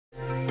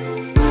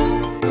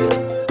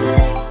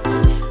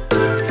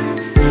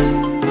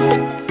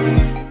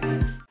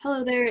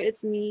Hello there,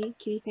 it's me,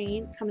 Kitty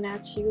Paint, coming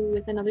at you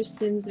with another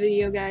Sims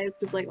video, guys,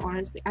 because, like,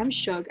 honestly, I'm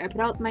shook. I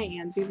put out my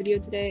Anzu video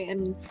today,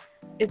 and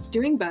it's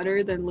doing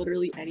better than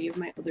literally any of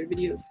my other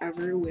videos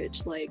ever,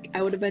 which, like,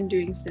 I would have been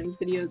doing Sims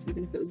videos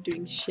even if it was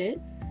doing shit,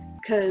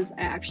 because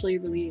I actually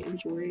really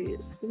enjoy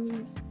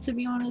Sims, to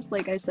be honest.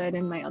 Like I said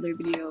in my other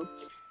video,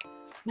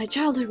 my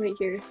childhood right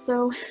here.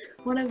 So,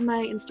 one of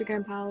my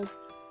Instagram pals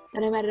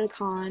that I met at a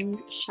con,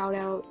 shout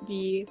out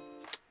B,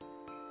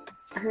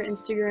 her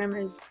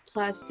Instagram is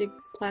plastic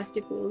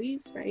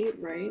lilies,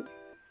 right?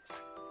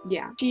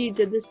 Yeah. She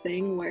did this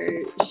thing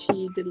where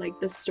she did like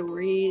the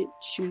story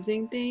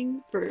choosing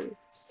thing for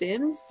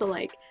Sims. So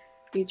like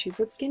you choose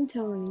what skin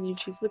tone, you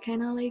choose what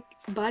kind of like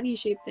body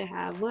shape they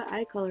have, what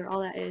eye color,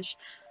 all that ish.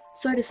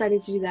 So I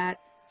decided to do that.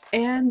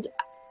 And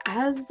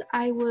as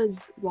I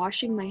was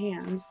washing my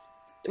hands,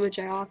 which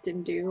I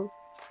often do,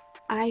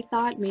 I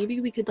thought maybe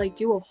we could like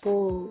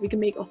we could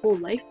make a whole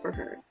life for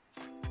her.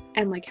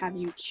 And like have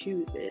you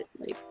choose it,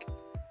 like,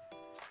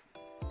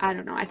 I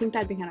don't know, I think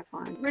that'd be kind of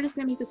fun. We're just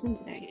gonna make this in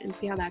today and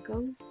see how that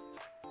goes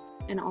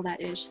and all that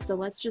ish. So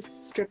let's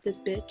just strip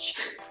this bitch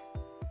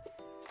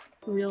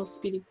real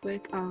speedy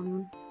quick,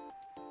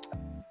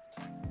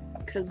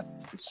 because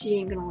she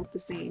ain't gonna look the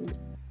same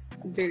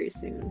very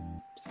soon.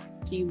 Just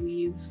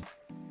de-weave.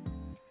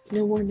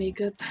 No more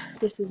makeup.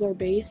 This is our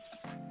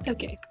base.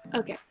 Okay,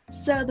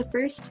 so the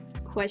first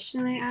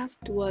question I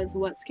asked was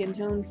what skin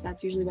tone, because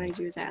that's usually what I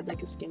do, is I add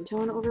like a skin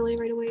tone overlay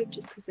right away,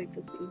 just because like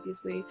that's the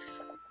easiest way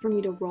for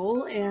me to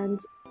roll. And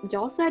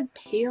y'all said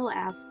pale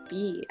ass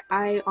B.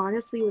 I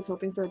honestly was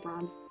hoping for a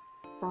bronze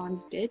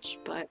bitch,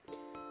 but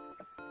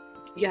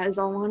you guys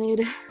all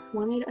wanted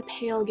a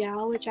pale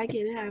gal, which I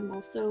get it. I'm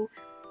also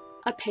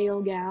a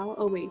pale gal.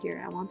 Oh wait,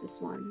 here, I want this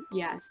one.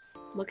 Yes,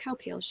 look how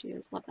pale she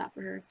is. Love that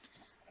for her.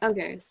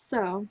 Okay,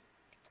 so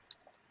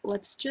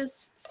let's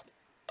just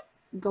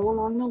go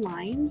along the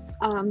lines.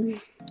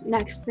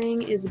 Next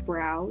thing is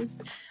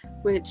brows,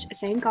 which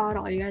thank God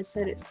all you guys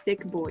said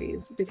thick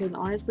boys, because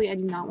honestly I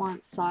do not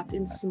want soft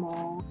and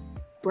small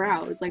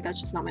brows. Like, that's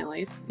just not my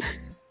life.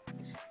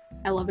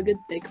 I love a good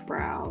thick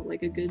brow,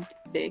 like a good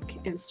thick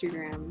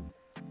Instagram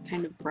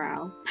kind of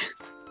brow.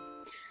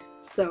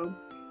 So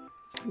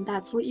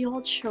that's what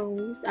y'all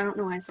chose. I don't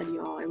know why I said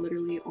y'all. I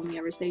literally only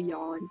ever say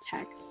y'all in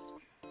text,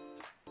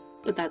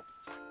 but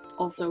that's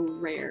also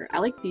rare. I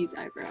like these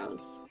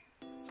eyebrows.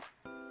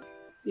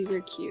 These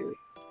are cute.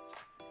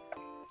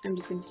 I'm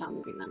just gonna stop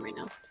moving them right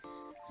now.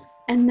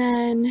 And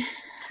then,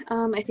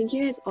 I think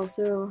you guys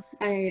also,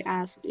 I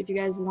asked if you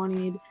guys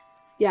wanted,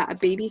 yeah, a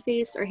baby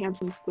face or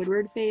handsome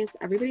Squidward face.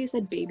 Everybody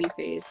said baby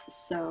face,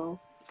 so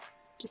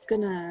just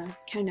gonna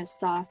kind of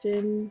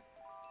soften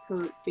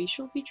her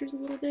facial features a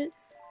little bit,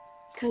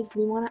 because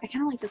I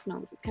kind of like this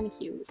nose. It's kind of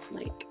cute.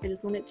 Like, I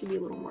just want it to be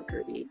a little more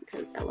curvy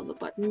because I love a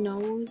button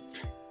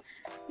nose.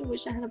 I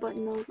wish I had a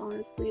button nose,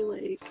 honestly.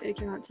 Like, I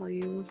cannot tell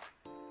you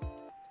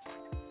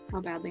how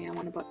badly I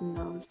want a button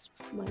nose.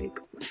 Like,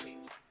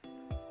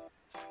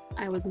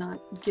 I was not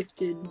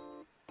gifted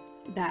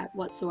that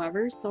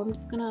whatsoever, so I'm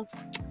just gonna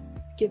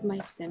give my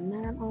sim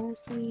that,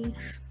 honestly.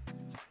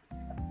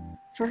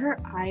 For her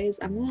eyes,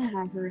 I'm gonna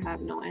have her have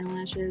no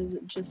eyelashes,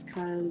 just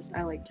because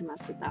I like to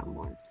mess with that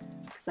more,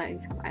 because I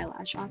have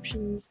eyelash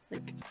options,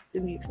 like,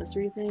 in the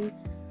accessory thing.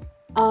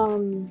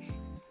 I'm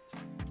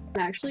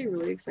actually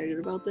really excited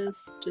about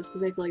this, just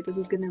because I feel like this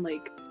is gonna,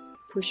 like,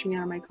 push me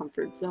out of my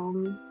comfort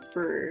zone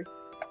for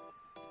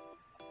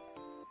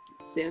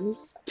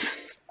Sims.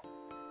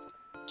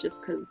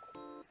 Just because,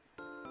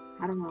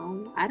 I don't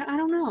know. I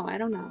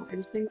don't know. I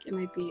just think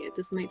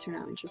this might turn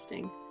out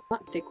interesting. I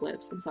want thick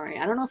lips, I'm sorry.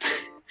 I don't know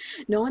if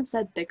no one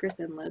said thick or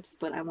thin lips,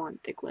 but I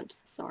want thick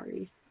lips,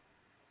 sorry.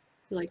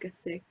 I like a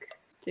thick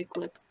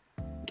lip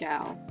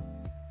gal.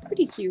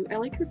 Pretty cute. I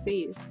like her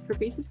face. Her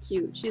face is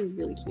cute. She's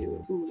really cute.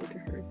 Ooh, look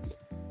at her.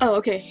 Oh,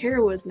 okay,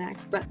 hair was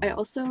next, but I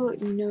also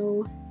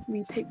know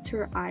we picked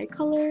her eye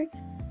color,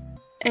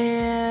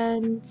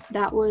 and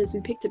that was, we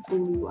picked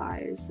blue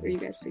eyes, or you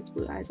guys picked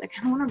blue eyes. I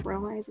kind of want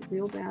brown eyes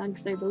real bad,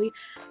 because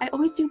I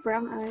always do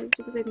brown eyes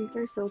because I think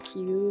they're so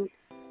cute.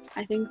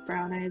 I think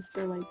brown eyes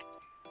are like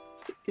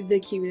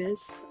the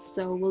cutest,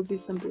 so we'll do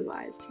some blue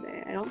eyes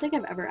today. I don't think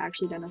I've ever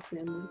actually done a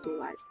sim with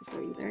blue eyes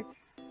before either,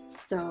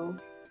 so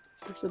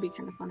this will be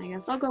kind of fun, I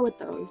guess. I'll go with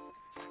those.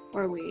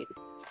 Or wait.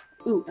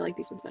 Ooh, I like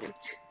these ones better.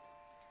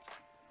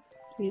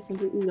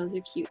 Ooh, those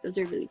are cute. Those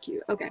are really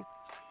cute. Okay.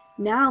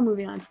 Now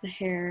moving on to the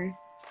hair.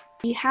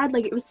 We had,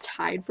 like, it was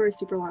tied for a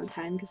super long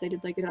time because I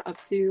did, like, an up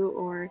to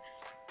or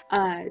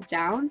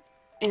down,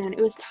 and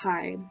it was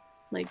tied,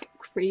 like,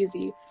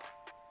 crazy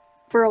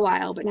for a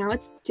while, but now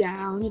it's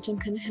down, which I'm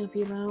kind of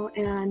happy about.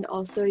 And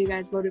also you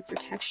guys voted for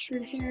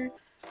textured hair,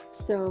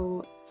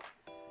 so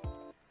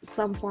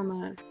some form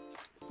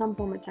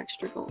of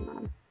texture going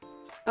on.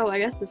 Oh, I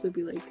guess this would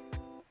be, like,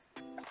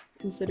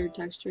 considered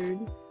textured.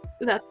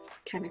 That's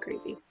kind of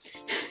crazy.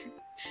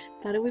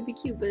 Thought it would be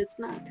cute, but it's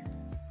not.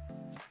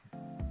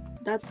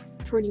 That's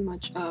pretty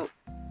much up.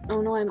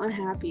 Oh no, I'm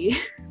unhappy.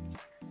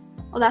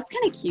 Oh, that's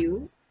kind of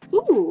cute.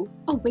 Ooh!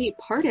 Oh wait,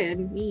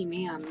 pardon me,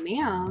 ma'am.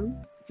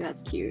 Okay,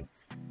 that's cute.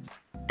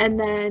 And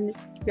then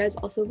you guys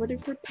also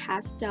voted for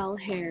pastel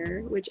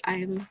hair, which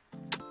I'm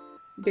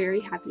very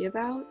happy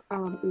about.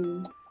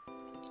 Ooh.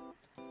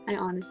 I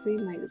honestly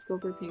might just go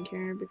for pink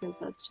hair because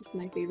that's just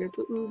my favorite,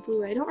 but ooh,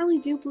 blue. I don't really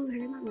do blue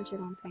hair that much, I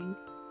don't think.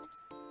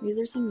 These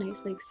are some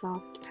nice, like,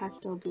 soft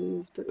pastel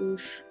blues, but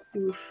oof,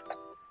 oof.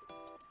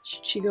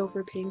 Should she go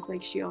for pink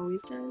like she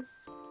always does?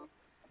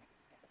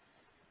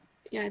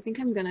 Yeah, I think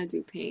I'm gonna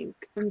do pink.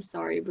 I'm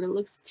sorry, but it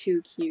looks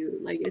too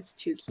cute. Like, it's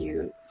too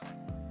cute.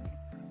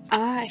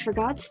 I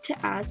forgot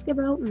to ask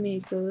about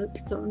makeup,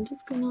 so I'm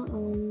just gonna,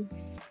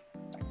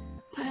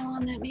 pile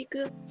on that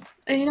makeup.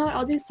 And you know what,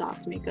 I'll do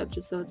soft makeup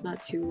just so it's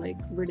not too, like,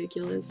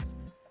 ridiculous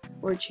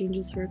or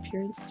changes her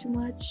appearance too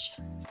much.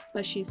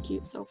 But she's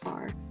cute so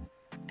far,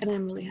 and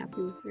I'm really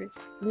happy with her.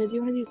 I'm gonna do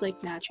one of these,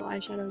 like, natural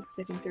eyeshadows because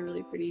I think they're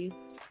really pretty.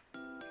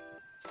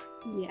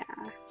 Yeah.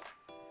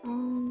 A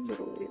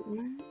little lighter than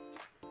that.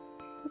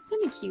 That's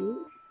kind of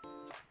cute.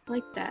 I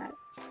like that.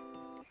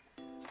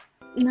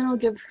 And then I'll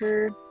give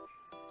her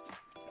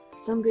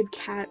some good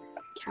cat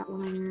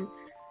liner,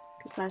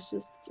 because that's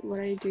just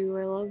what I do.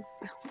 I love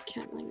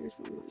cat liner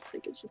so much.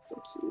 Like, it's just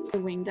so cute. The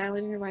winged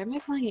eyeliner. Why am I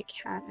calling it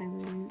cat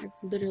eyeliner? I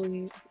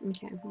literally,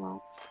 okay,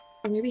 well,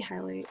 or maybe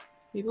highlight.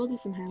 Maybe we'll do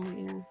some highlight,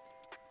 yeah.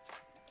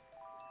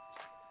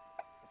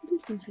 I'll do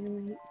some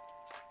highlight.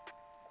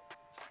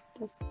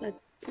 That's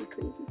pretty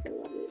crazy. I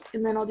love it.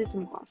 And then I'll do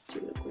some gloss too,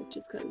 real quick,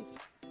 just because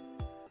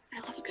I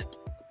love a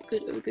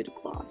good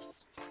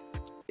gloss.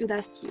 Ooh,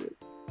 that's cute.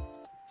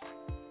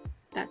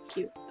 That's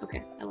cute.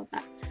 Okay, I love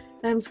that.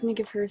 Then I'm just gonna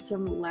give her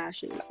some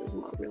lashes as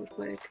well, real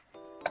quick.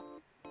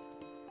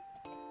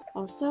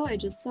 Also, I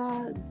just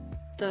saw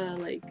the,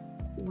 like,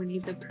 Winnie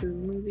the Pooh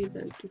movie,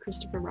 the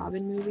Christopher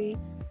Robin movie,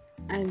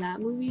 and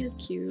that movie is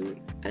cute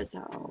as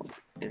hell,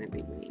 and it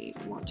made me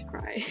want to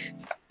cry.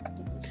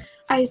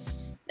 I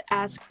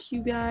asked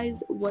you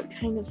guys what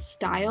kind of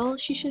style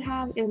she should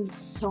have, and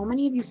so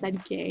many of you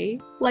said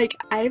gay. Like,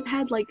 I've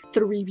had like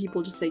 3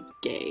 people just say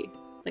gay.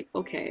 Like,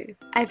 okay.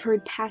 I've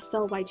heard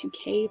pastel,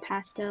 Y2K,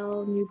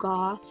 pastel, new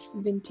goth,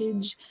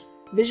 vintage,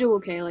 visual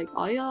K. Like,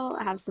 all y'all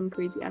have some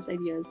crazy ass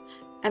ideas.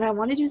 And I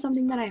want to do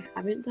something that I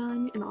haven't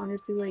done, and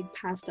honestly, like,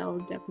 pastel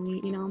is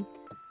definitely, you know,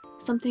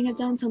 something I've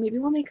done. So maybe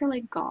we'll make her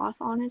like goth,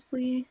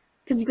 honestly.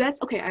 Because you guys,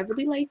 okay, I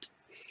really liked,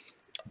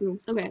 ooh,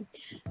 okay,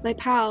 my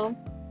pal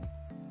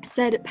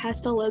said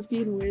pastel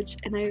lesbian witch,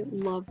 and I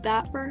love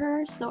that for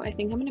her, so I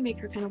think I'm gonna make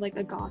her kind of like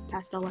a goth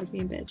pastel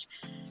lesbian bitch.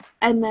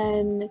 And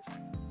then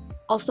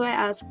also I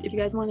asked if you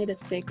guys wanted a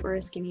thick or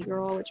a skinny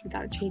girl, which we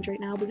gotta change right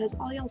now because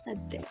all y'all said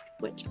thick,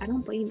 which I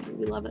don't blame you.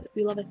 We love it.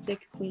 We love a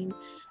thick queen.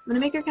 I'm gonna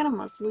make her kind of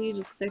muscly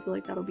just because I feel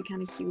like that'll be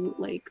kind of cute,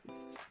 like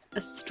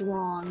a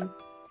strong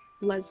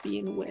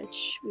lesbian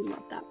witch. We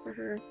love that for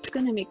her. Just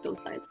gonna make those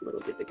thighs a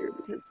little bit bigger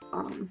because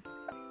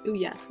ooh,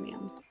 yes,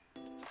 ma'am.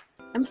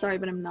 I'm sorry,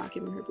 but I'm not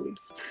giving her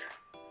boobs.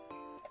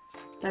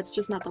 That's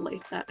just not the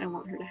life that I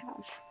want her to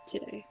have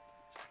today.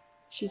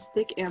 She's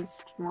thick and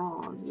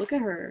strong. Look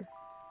at her.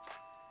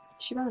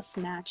 She about to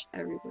snatch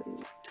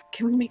everybody.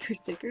 Can we make her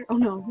thicker? Oh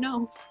no,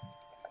 no.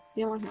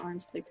 We don't want her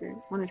arms thicker.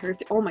 Wanted her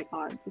oh my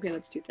god. Okay,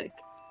 that's too thick.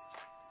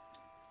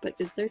 But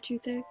is there too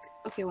thick?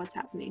 Okay, what's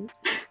happening?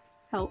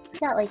 Help. She's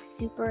got like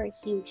super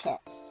huge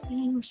hips. Yeah,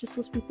 I know, she's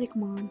supposed to be thick,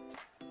 Mom.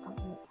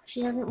 Oh,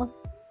 she doesn't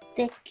look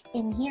thick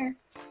in here.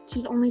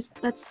 She's only,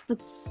 that's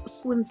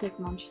slim thick,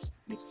 Mom. She's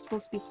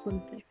supposed to be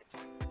slim thick.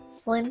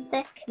 Slim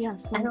thick? Yeah,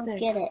 slim thick. I don't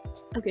get it.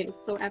 Okay,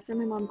 so after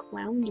my mom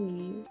clowned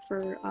me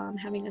for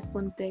having a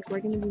slim thick, we're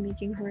gonna be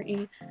making her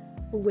a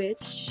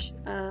witch,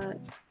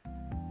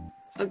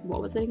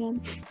 what was it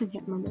again? I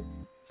can't remember.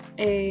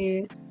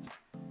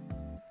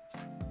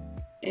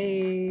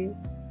 A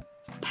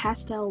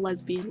pastel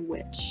lesbian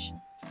witch.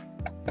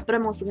 But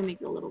I'm also gonna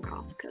make it a little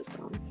goth, because,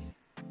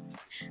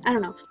 I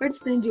don't know. We're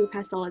just gonna do a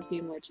pastel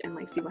lesbian witch and,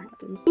 like, see what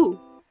happens. Ooh!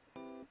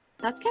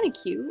 That's kind of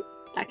cute.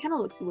 That kind of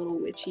looks a little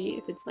witchy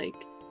if it's, like,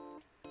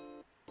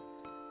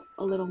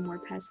 a little more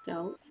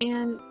pastel.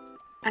 And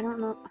I don't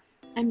know,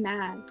 I'm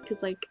mad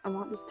because, like, I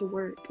want this to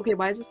work. Okay,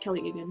 why is this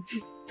Kelly Egan?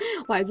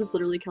 Why is this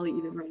literally Kelly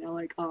Egan right now?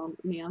 Like,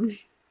 ma'am.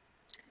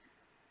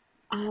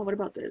 What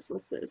about this?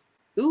 What's this?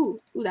 Ooh,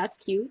 that's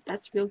cute.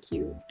 That's real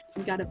cute.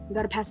 We got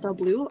a pastel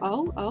blue.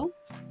 Oh,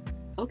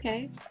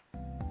 okay.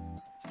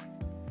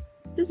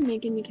 This is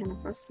making me kind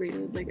of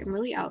frustrated. Like, I'm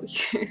really out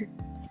here.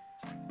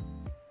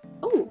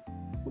 Oh,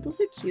 well, those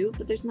are cute,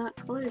 but there's not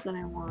colors that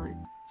I want.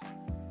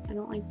 I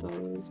don't like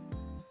those.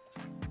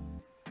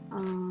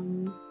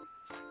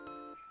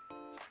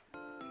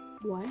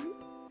 What?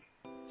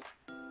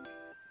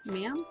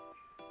 Ma'am?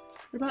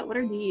 What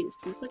are these?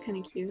 These look kind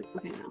of cute.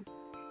 Okay, no.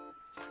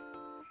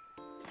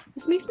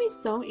 This makes me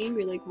so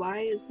angry. Like, why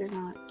is there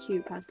not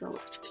cute pastel?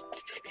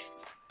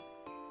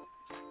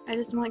 I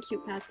just want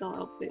cute pastel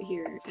outfit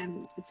here,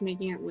 and it's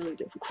making it really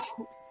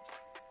difficult.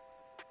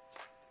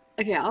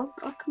 Okay, I'll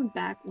come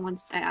back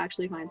once I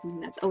actually find something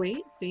that's- oh,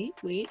 wait.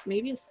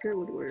 Maybe a skirt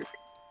would work.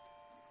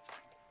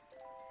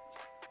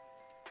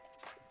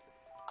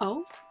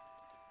 Oh?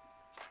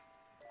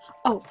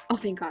 Oh,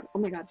 thank god. Oh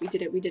my god, we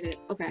did it.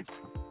 Okay.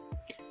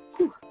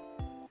 Whew.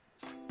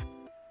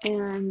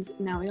 And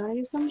now we gotta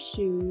get some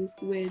shoes,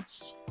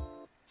 which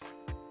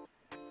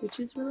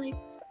is really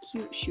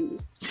cute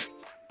shoes.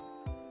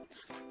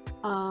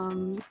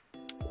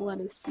 Let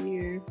us see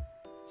here.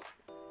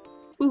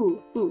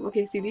 Ooh,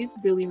 okay, see, these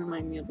really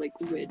remind me of like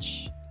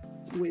witch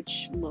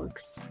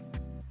looks.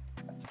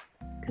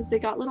 Because they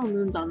got little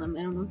moons on them.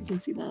 I don't know if you can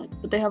see that,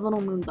 but they have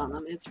little moons on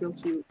them and it's real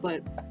cute.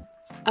 But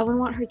I wouldn't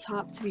want her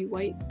top to be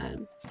white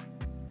then.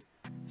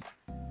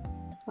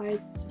 Why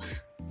is...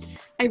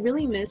 I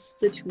really miss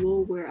the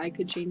tool where I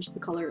could change the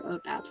color of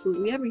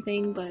absolutely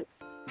everything, but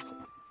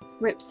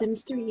RIP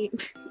Sims 3.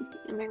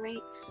 Am I right?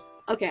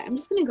 Okay, I'm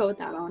just gonna go with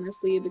that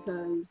honestly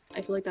because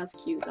I feel like that's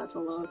cute. That's a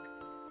look.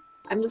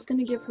 I'm just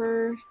gonna give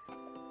her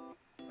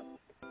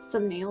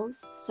some nails,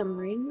 some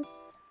rings,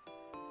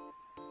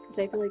 because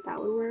I feel like that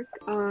would work.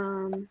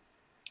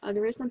 I'll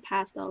give her some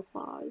pastel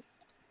claws,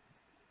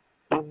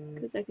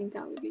 because I think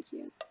that would be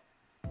cute.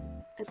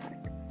 A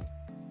sec.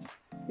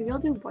 Maybe I'll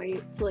do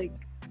white to like,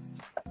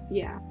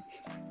 yeah.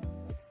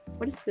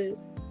 What is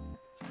this?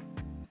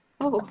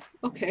 Oh,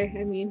 okay,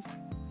 I mean,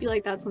 be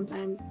like that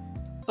sometimes.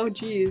 Oh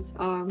geez,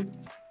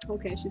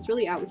 okay, she's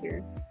really out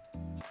here.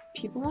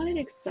 People wanted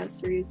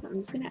accessories, so I'm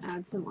just gonna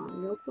add some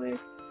on real quick.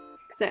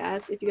 Because I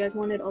asked if you guys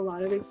wanted a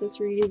lot of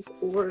accessories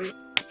or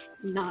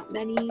not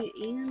many,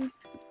 and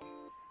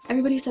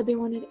everybody said they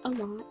wanted a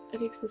lot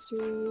of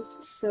accessories,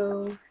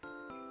 so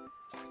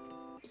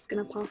just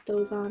gonna pop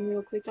those on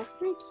real quick. That's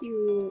kind of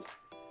cute.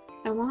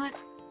 I want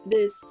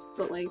this,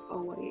 but like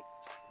all white,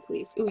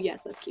 please. Ooh,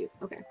 yes, that's cute.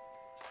 Okay.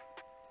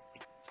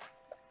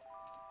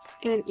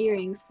 And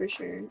earrings for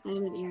sure. I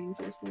am an earring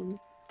person.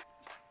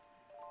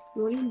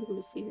 You won't even be able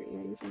to see her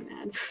earrings, I'm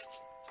mad.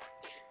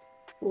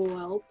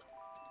 Welp.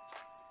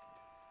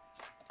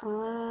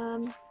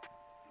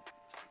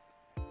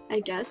 I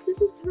guess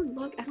this is her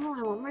look. I don't know,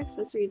 I want more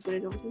accessories, but I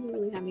don't think we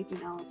really have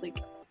anything else. Like,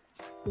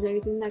 is there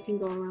anything that can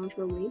go around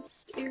her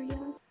waist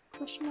area?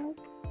 Question mark?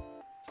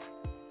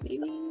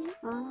 Maybe?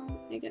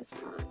 I guess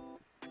not.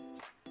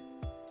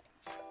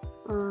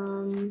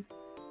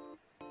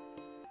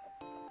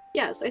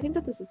 Yeah, so I think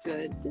that this is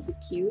good. This is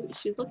cute.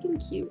 She's looking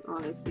cute,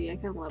 honestly. I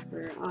kind of love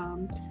her.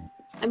 I'm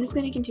just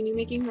going to continue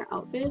making her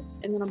outfits,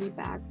 and then I'll be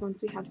back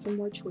once we have some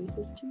more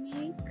choices to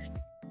make.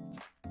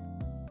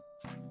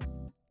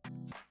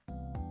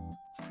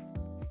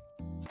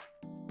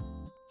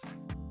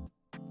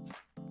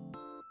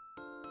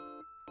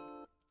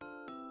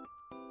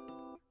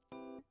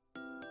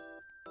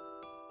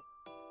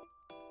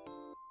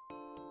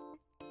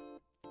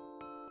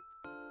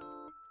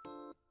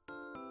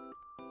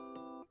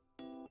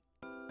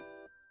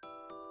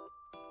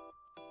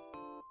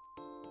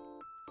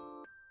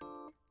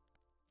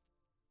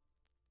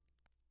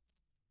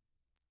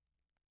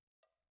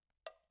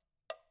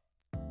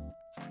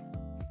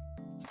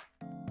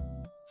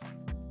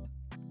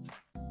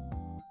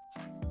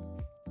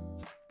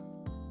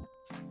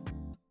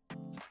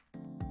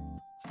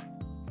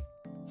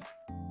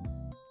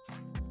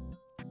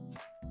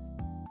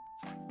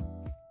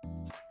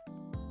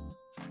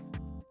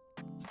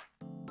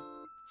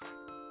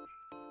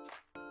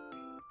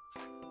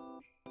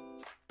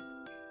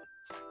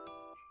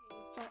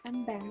 So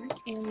I'm back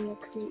and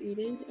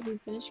we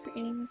finished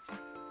creating this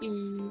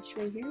beach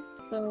right here.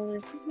 So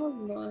this is her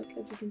look.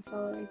 As you can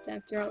tell, I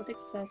decked her out with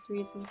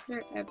accessories. This is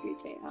her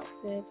everyday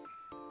outfit.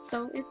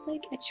 So it's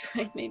like I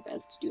tried my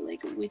best to do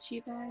like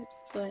witchy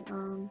vibes, but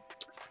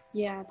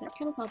yeah, that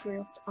kind of felt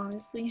real,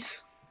 honestly.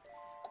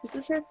 This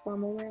is her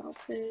formal wear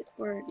outfit,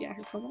 or yeah,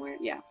 her formal wear,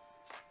 yeah.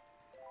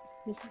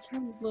 This is her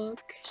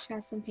look. She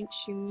has some pink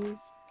shoes.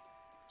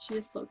 She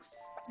just looks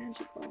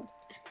magical.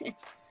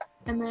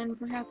 And then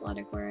for her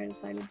athletic wear, I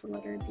decided to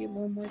let her be a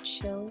little more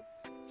chill.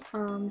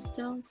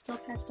 Still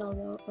pastel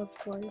though, of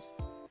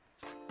course.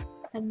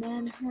 And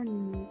then her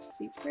nude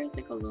sleeper is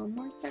like a little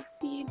more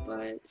sexy,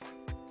 but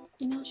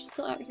you know, she's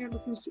still out here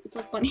looking cute with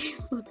those bunny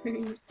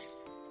slippers.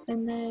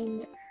 And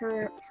then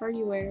her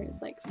party wear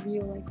is like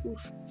real, like,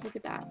 oof, look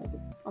at that, like,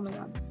 oh my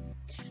god.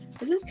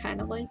 This is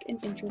kind of like an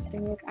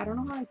interesting look. I don't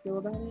know how I feel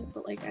about it,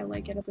 but like I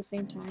like it at the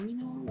same time, you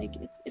know? Like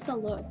it's a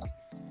look.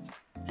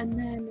 And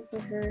then for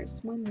her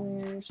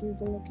swimwear,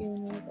 she's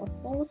looking like a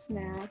whole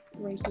snack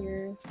right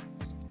here.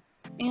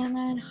 And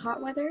then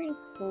hot weather and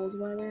cold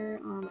weather.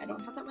 I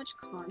don't have that much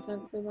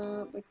content for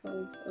that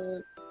because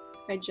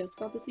I just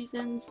got the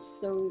seasons,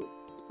 so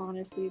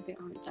honestly they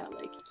aren't that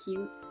like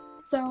cute.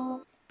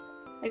 So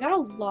I got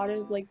a lot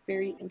of like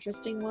very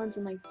interesting ones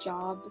and like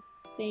job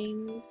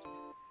things.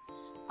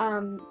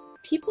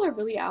 People are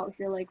really out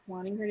here like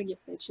wanting her to get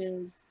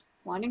bitches,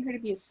 wanting her to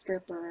be a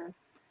stripper,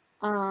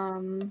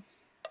 an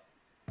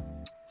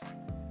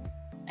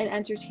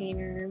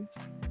entertainer,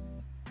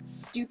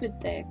 stupid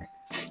thick.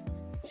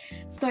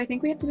 So I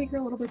think we have to make her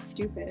a little bit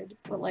stupid,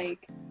 but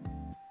like,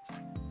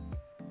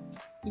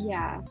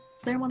 yeah.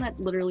 There's one that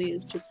literally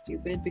is just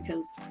stupid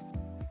because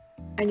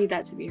I need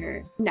that to be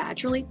her.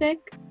 Naturally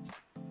thick?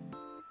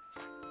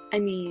 I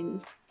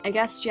mean, I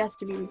guess she has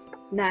to be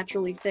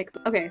naturally thick.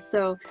 Okay,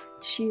 so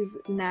she's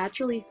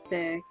naturally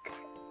thick.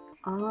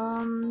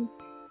 I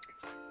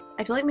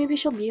I feel like maybe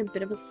she'll be a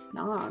bit of a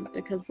snob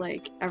because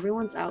like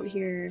everyone's out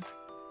here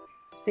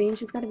saying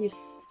she's gotta be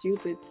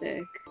stupid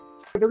thick.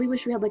 I really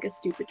wish we had like a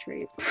stupid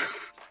trait.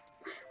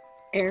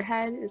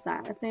 Airhead, is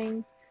that a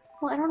thing?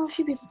 Well, I don't know if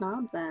she'd be a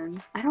snob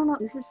then. I don't know.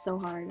 This is so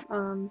hard.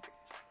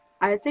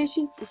 I'd say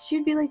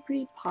she'd be like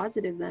pretty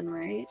positive then,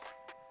 right?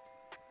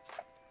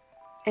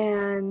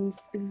 And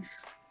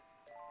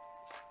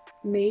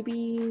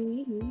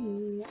maybe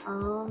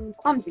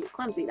clumsy.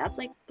 That's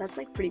like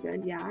pretty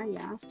good.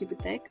 Yeah, stupid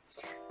thick.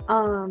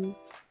 And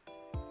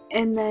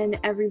then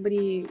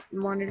everybody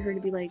wanted her to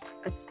be like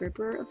a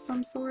stripper of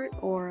some sort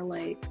or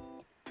like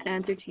an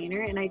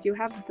entertainer, and I do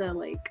have the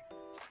like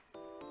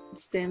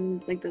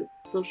sim, like the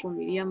social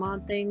media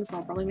mod thing, so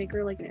I'll probably make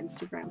her like an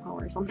Instagram hoe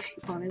or something,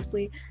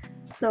 honestly.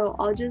 So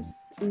I'll just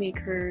make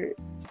her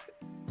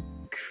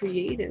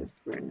creative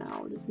for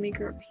now. Just make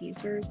her a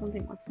painter or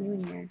something. What's new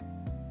in here?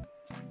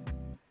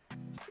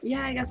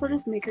 Yeah, I guess I'll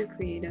just make her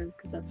creative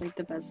because that's like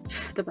the best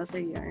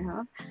idea I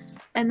have.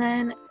 And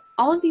then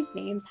all of these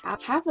names,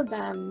 half of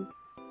them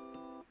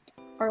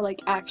are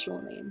like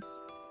actual names.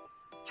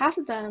 Half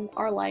of them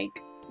are like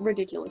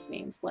ridiculous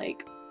names,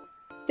 like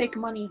Thick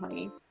Money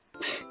Honey,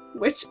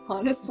 which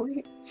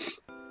honestly,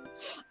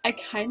 I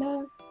kind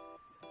of,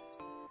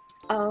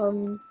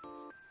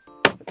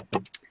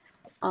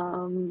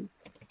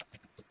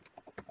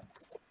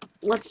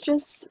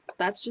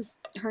 that's just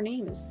her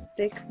name is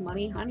Thick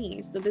Money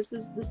Honey. So this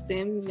is the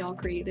sim y'all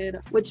created,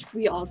 which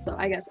I also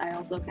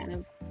kind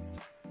of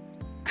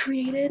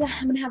created.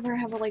 I'm gonna have her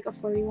have like a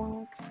flirty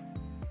walk.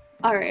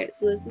 Alright,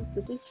 so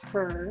this is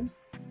her.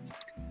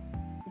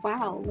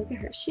 Wow, look at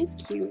her. She's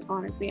cute,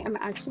 honestly. I'm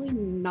actually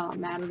not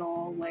mad at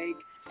all. Like,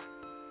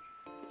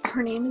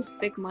 her name is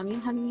Thick Money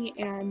Honey,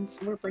 and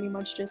we're pretty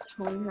much just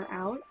hoeing her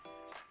out.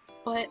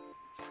 But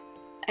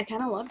I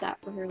kind of love that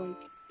for her.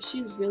 Like,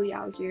 she's really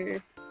out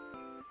here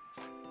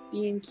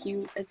being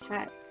cute as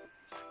heck.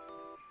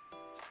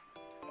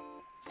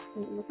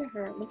 Like, look at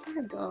her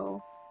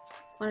go.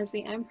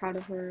 Honestly, I'm proud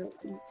of her.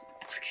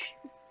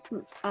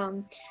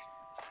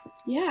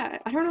 Yeah,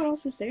 I don't know what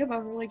else to say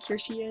about her. Like, here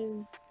she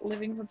is,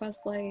 living her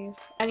best life.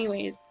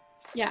 Anyways,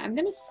 yeah, I'm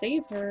gonna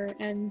save her,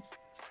 and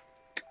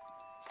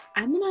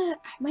I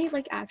might,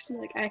 like, actually,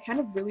 like, I kind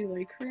of really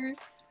like her,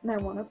 and I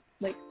want to,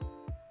 like,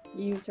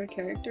 use her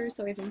character,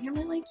 so I think I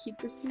might, like, keep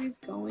this series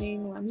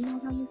going. Let me know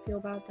how you feel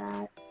about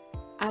that.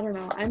 I don't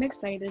know. I'm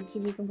excited, to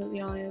be completely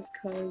honest,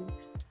 because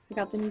I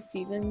got the new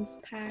seasons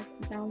pack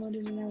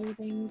downloaded and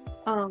everything.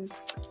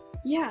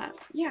 Yep,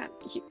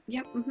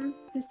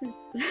 this is...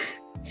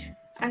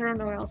 I don't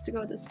know where else to go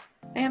with this.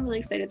 I am really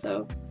excited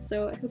though,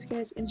 so I hope you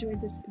guys enjoyed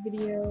this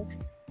video,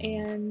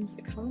 and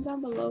comment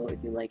down below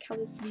if you like how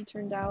this video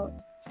turned out.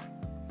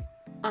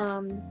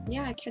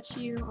 Yeah, catch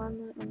you on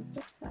the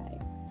flip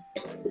side.